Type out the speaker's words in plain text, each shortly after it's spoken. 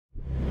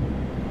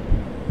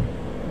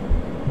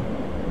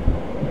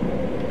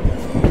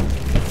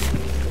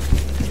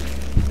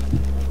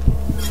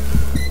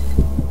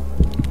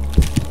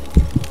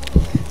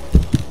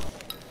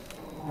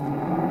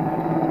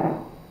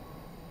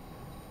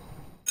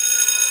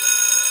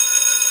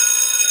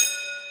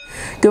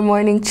Good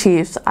morning,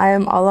 Chiefs. I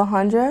am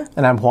Alejandra.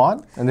 And I'm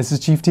Juan, and this is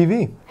Chief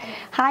TV.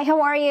 Hi,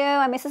 how are you?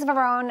 I'm Mrs.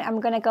 Varone.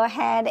 I'm going to go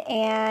ahead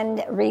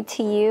and read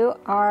to you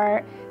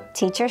our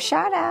teacher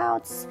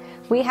shout-outs.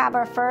 We have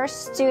our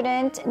first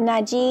student,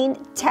 Najeen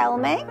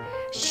Telme.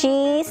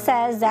 She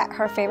says that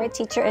her favorite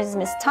teacher is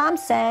Miss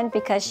Thompson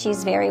because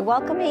she's very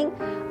welcoming,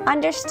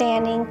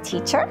 understanding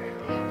teacher.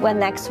 Well,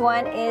 next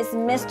one is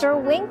Mr.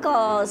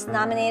 Winkles,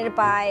 nominated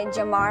by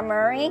Jamar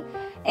Murray.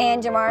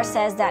 And Jamar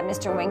says that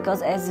Mr.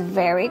 Winkles is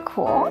very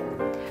cool.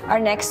 Our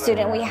next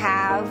student we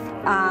have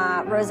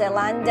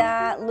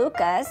Rosalanda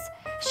Lucas.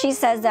 She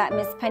says that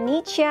Miss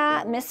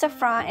Panicia, Miss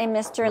Safran, and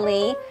Mr.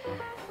 Lee,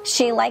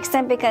 she likes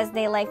them because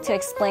they like to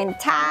explain the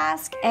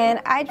task, and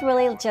I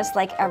really just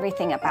like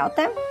everything about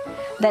them.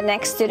 The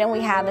next student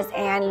we have is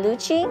Ann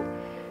Lucci.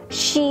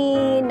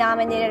 She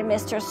nominated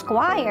Mr.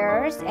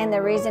 Squires, and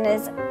the reason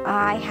is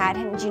I had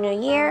him junior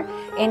year,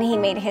 and he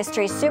made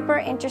history super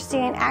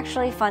interesting and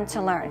actually fun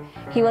to learn.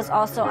 He was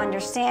also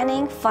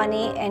understanding,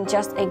 funny, and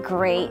just a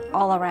great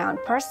all-around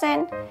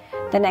person.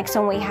 The next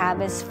one we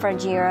have is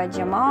Frajira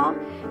Jamal,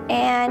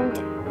 and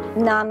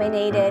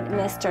nominated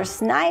Mr.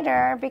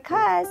 Snyder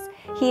because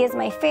he is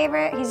my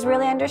favorite. He's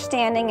really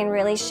understanding and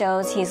really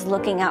shows he's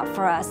looking out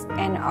for us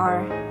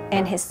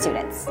and his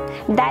students.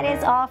 That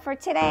is all for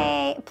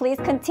today. Please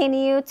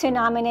continue to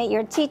nominate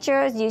your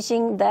teachers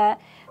using the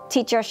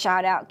teacher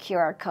shout out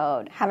QR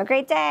code. Have a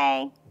great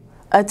day.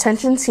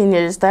 Attention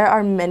seniors, there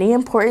are many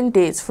important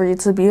dates for you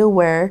to be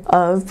aware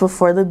of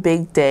before the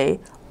big day.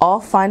 All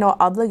final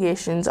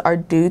obligations are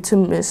due to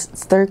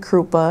Mr.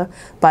 Krupa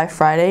by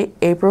Friday,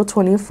 April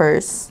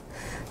 21st.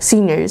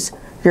 Seniors,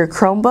 your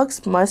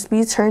Chromebooks must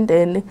be turned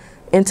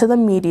into the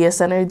Media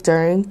Center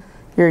during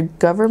your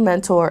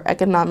governmental or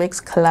economics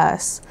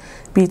class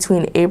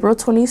between April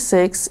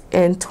 26th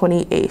and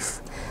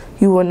 28th.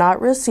 You will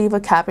not receive a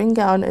cap and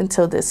gown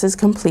until this is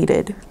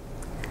completed.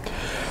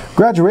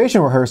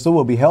 Graduation rehearsal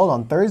will be held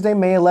on Thursday,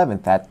 May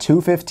 11th at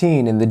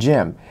 2:15 in the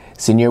gym.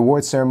 Senior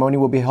awards ceremony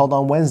will be held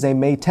on Wednesday,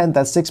 May 10th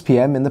at 6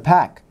 p.m. in the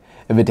PAC.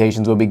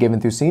 Invitations will be given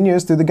through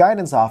seniors through the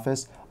guidance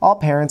office. All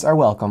parents are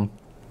welcome.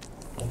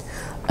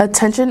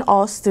 Attention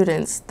all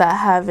students that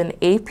have an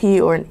AP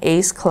or an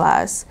ACE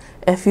class.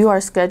 If you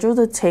are scheduled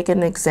to take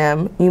an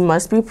exam, you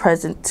must be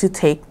present to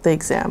take the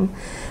exam.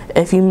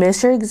 If you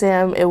miss your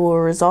exam, it will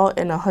result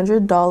in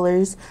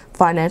 $100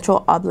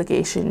 financial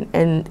obligation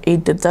and a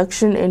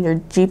deduction in your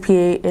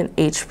GPA and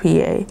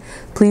HPA.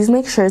 Please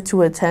make sure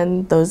to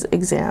attend those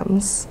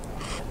exams.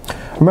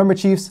 Remember,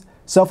 Chiefs,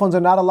 cell phones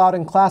are not allowed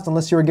in class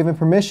unless you are given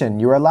permission.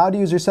 You are allowed to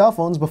use your cell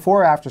phones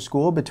before or after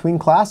school, between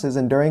classes,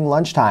 and during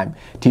lunchtime.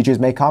 Teachers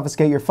may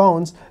confiscate your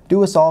phones.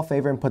 Do us all a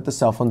favor and put the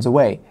cell phones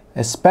away,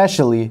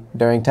 especially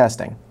during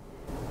testing.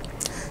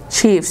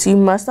 Chiefs, you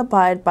must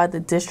abide by the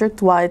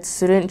district-wide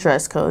student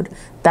dress code.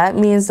 That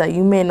means that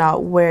you may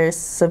not wear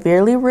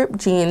severely ripped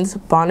jeans,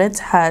 bonnets,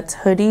 hats,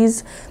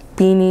 hoodies,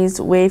 beanies,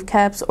 wave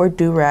caps, or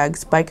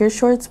do-rags, biker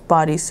shorts,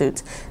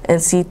 bodysuits,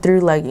 and see-through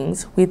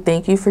leggings. We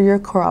thank you for your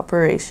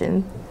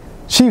cooperation.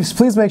 Chiefs,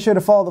 please make sure to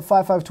follow the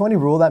 5-5-20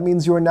 rule. That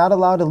means you are not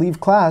allowed to leave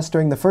class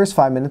during the first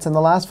 5 minutes and the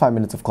last 5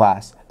 minutes of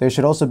class. There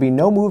should also be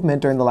no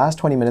movement during the last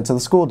 20 minutes of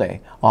the school day.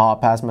 All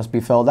pass must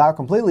be filled out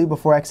completely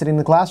before exiting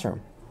the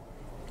classroom.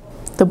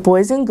 The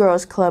Boys and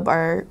Girls Club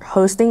are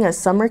hosting a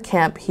summer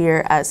camp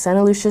here at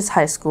Santa Lucia's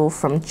High School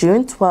from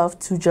June 12th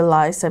to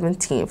July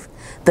 17th.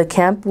 The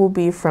camp will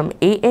be from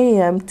 8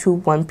 a.m. to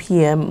 1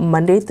 p.m.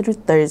 Monday through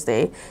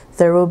Thursday.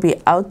 There will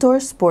be outdoor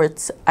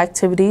sports,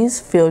 activities,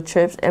 field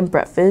trips, and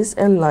breakfast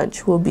and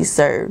lunch will be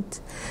served.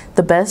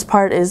 The best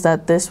part is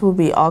that this will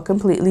be all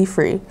completely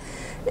free.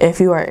 If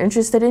you are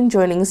interested in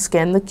joining,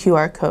 scan the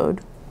QR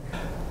code.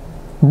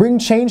 Bring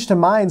Change to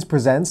Minds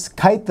presents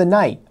Kite the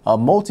Night, a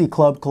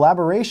multi-club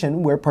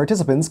collaboration where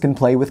participants can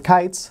play with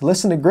kites,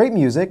 listen to great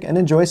music, and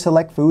enjoy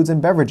select foods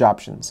and beverage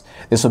options.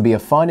 This will be a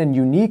fun and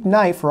unique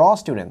night for all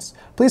students.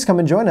 Please come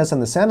and join us in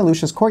the Santa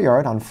Lucia's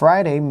Courtyard on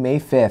Friday, May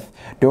 5th.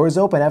 Doors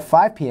open at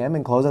 5 p.m.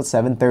 and close at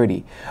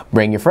 7:30.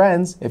 Bring your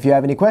friends. If you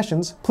have any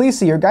questions, please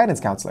see your guidance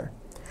counselor.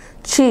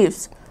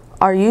 Chiefs,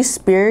 are you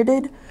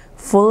spirited,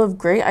 full of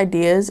great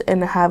ideas,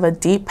 and have a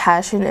deep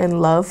passion and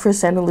love for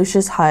Santa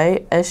Lucia's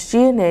High?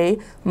 SG&A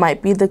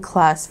might be the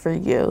class for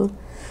you.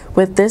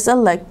 With this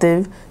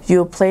elective,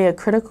 you'll play a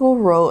critical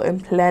role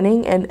in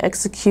planning and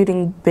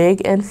executing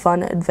big and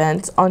fun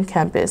events on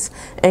campus,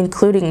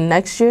 including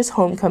next year's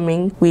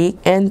homecoming week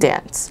and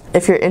dance.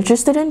 If you're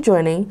interested in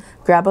joining,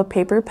 grab a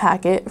paper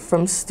packet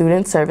from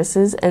Student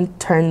Services and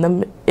turn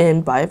them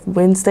in by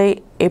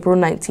Wednesday, April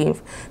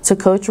 19th to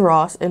Coach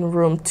Ross in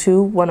room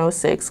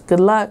 2106. Good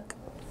luck!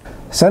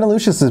 Santa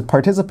Lucia's is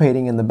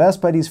participating in the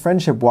Best Buddies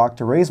Friendship Walk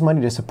to raise money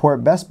to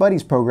support Best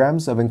Buddies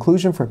programs of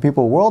inclusion for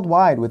people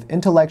worldwide with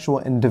intellectual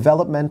and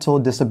developmental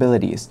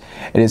disabilities.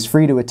 It is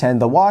free to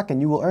attend the walk, and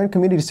you will earn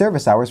community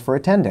service hours for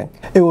attending.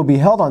 It will be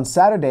held on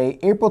Saturday,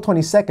 April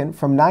 22nd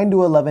from 9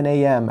 to 11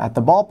 a.m. at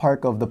the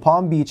ballpark of the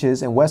Palm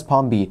Beaches in West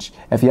Palm Beach.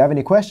 If you have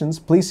any questions,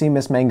 please see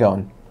Ms.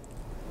 Mangone.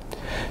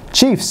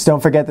 Chiefs,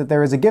 don't forget that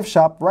there is a gift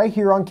shop right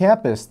here on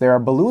campus. There are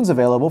balloons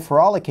available for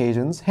all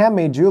occasions,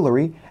 handmade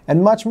jewelry,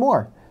 and much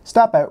more.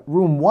 Stop at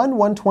room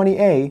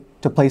 1120A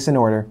to place an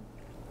order.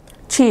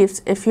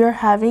 Chiefs, if you're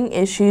having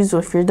issues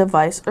with your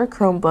device or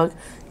Chromebook,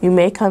 you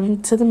may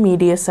come to the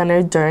Media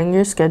Center during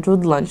your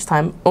scheduled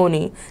lunchtime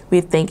only.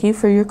 We thank you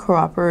for your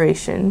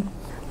cooperation.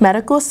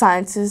 Medical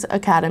Sciences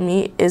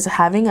Academy is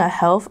having a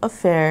health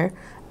affair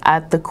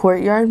at the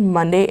Courtyard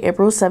Monday,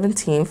 April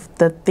 17th.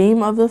 The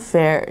theme of the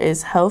fair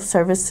is Health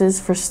Services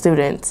for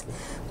Students.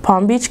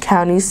 Palm Beach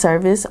County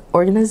Service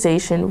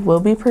Organization will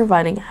be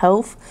providing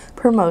health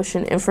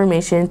promotion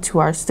information to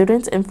our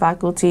students and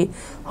faculty.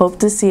 Hope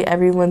to see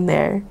everyone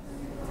there.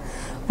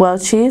 Well,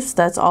 Chiefs,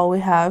 that's all we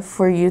have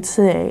for you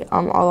today.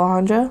 I'm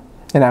Alejandra.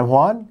 And I'm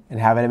Juan, and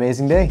have an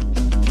amazing day.